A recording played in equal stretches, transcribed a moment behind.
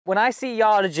When I see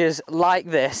yardages like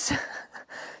this,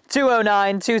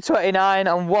 209, 229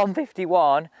 and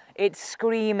 151, it's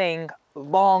screaming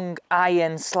long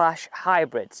iron /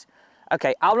 hybrids.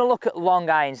 Okay, I want to look at long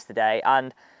irons today,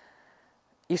 and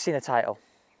you've seen the title.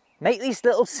 Make these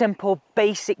little simple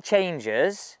basic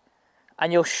changes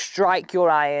and you'll strike your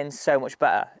irons so much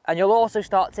better. And you'll also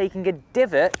start taking a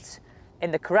divot in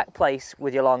the correct place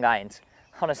with your long irons.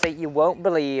 Honestly, you won't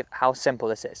believe how simple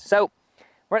this is. So,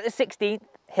 we're at the 16th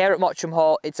here at Mottram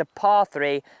Hall. It's a par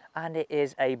 3 and it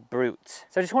is a brute.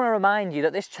 So I just want to remind you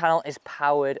that this channel is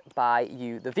powered by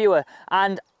you, the viewer.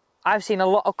 And I've seen a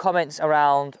lot of comments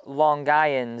around long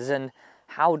irons and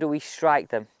how do we strike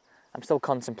them. I'm still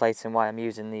contemplating why I'm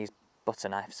using these butter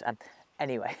knives.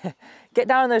 Anyway, get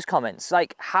down in those comments.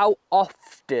 Like, how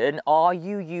often are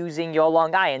you using your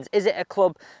long irons? Is it a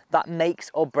club that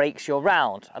makes or breaks your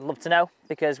round? I'd love to know,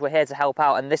 because we're here to help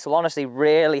out and this will honestly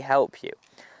really help you.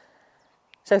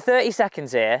 So 30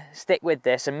 seconds here, stick with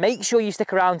this and make sure you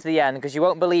stick around to the end, because you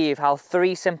won't believe how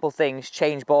 3 simple things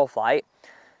change ball flight.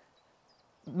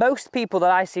 Most people that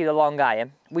I see the long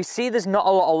iron, we see there's not a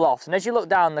lot of loft, and as you look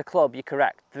down the club, you're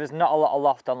correct. There's not a lot of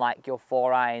loft on like your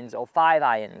 4 irons or 5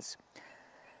 irons.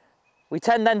 We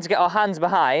tend then to get our hands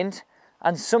behind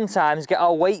and sometimes get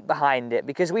our weight behind it,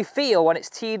 because we feel when it's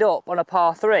teed up on a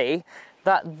par 3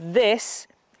 that this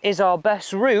is our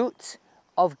best route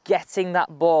of getting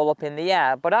that ball up in the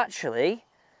air. But actually,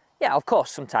 yeah, of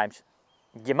course, sometimes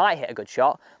you might hit a good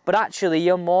shot, but actually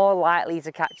you're more likely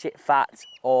to catch it fat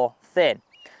or thin.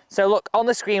 So look, on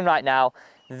the screen right now,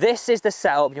 this is the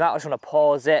setup. You might just want to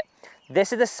pause it.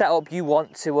 This is the setup you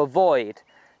want to avoid.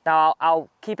 Now, I'll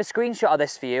keep a screenshot of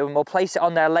this for you and we'll place it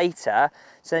on there later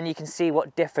so then you can see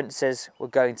what differences we're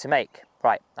going to make.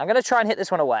 Right, I'm going to try and hit this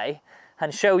one away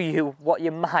and show you what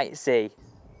you might see.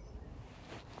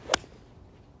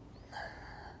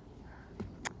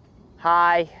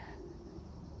 High,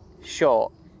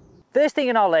 short. First thing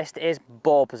in our list is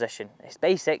ball position. It's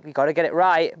basic, you've got to get it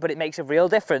right, but it makes a real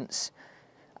difference.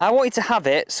 I want you to have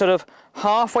it sort of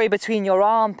halfway between your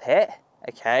armpit,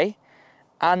 okay,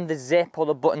 and the zip or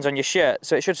the buttons on your shirt.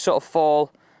 So it should sort of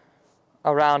fall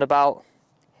around about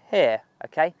here,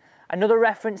 okay? Another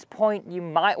reference point you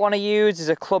might want to use is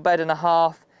a club head and a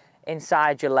half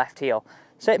inside your left heel.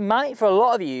 So it might, for a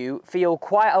lot of you, feel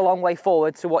quite a long way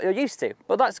forward to what you're used to,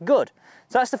 but that's good.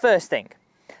 So that's the first thing.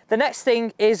 The next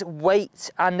thing is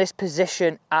weight and this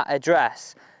position at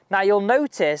address. Now you'll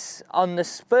notice on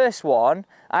this first one,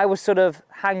 I was sort of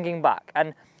hanging back,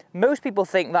 and most people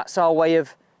think that's our way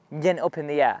of getting up in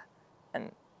the air.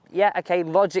 And yeah, okay,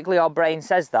 logically our brain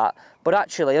says that, but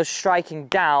actually us striking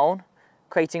down,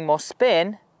 creating more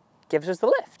spin, gives us the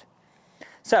lift.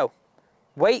 So,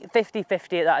 weight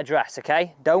 50-50 at that address,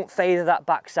 okay? Don't fade that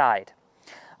backside.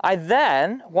 I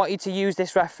then want you to use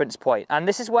this reference point, and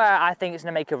this is where I think it's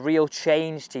going to make a real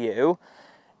change to you,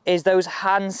 is those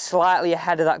hands slightly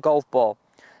ahead of that golf ball.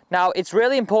 Now, it's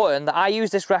really important that I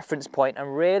use this reference point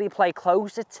and really pay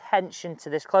close attention to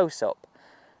this close-up.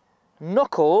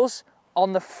 Knuckles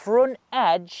on the front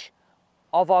edge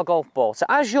of our golf ball. So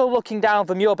as you're looking down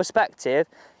from your perspective,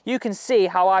 you can see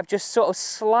how I've just sort of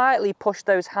slightly pushed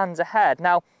those hands ahead.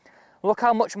 Now, look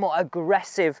how much more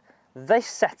aggressive this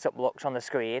setup looks on the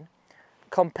screen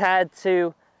compared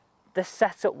to the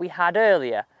setup we had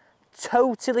earlier.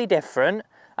 Totally different,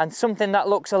 and something that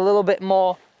looks a little bit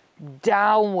more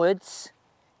downwards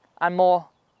and more,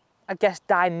 I guess,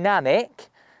 dynamic.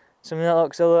 Something that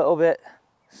looks a little bit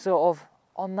sort of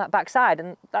on that backside,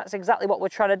 and that's exactly what we're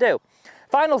trying to do.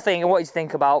 Final thing I want you to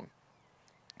think about,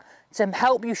 to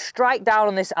help you strike down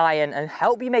on this iron and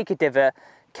help you make a divot,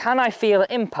 can I feel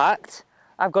impact?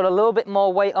 I've got a little bit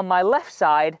more weight on my left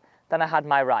side than I had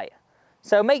my right.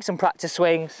 So make some practice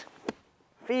swings,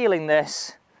 feeling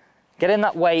this, getting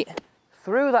that weight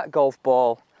through that golf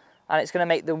ball, and it's going to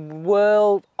make the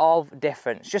world of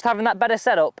difference. Just having that better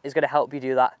setup is going to help you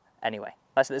do that anyway.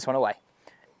 Let's hit this one away.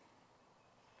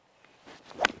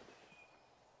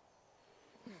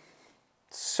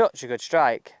 Such a good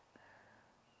strike.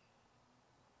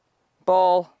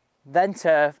 Ball, then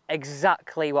turf,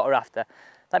 exactly what we're after.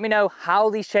 Let me know how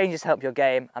these changes help your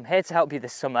game. I'm here to help you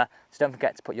this summer, so don't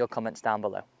forget to put your comments down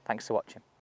below. Thanks for watching.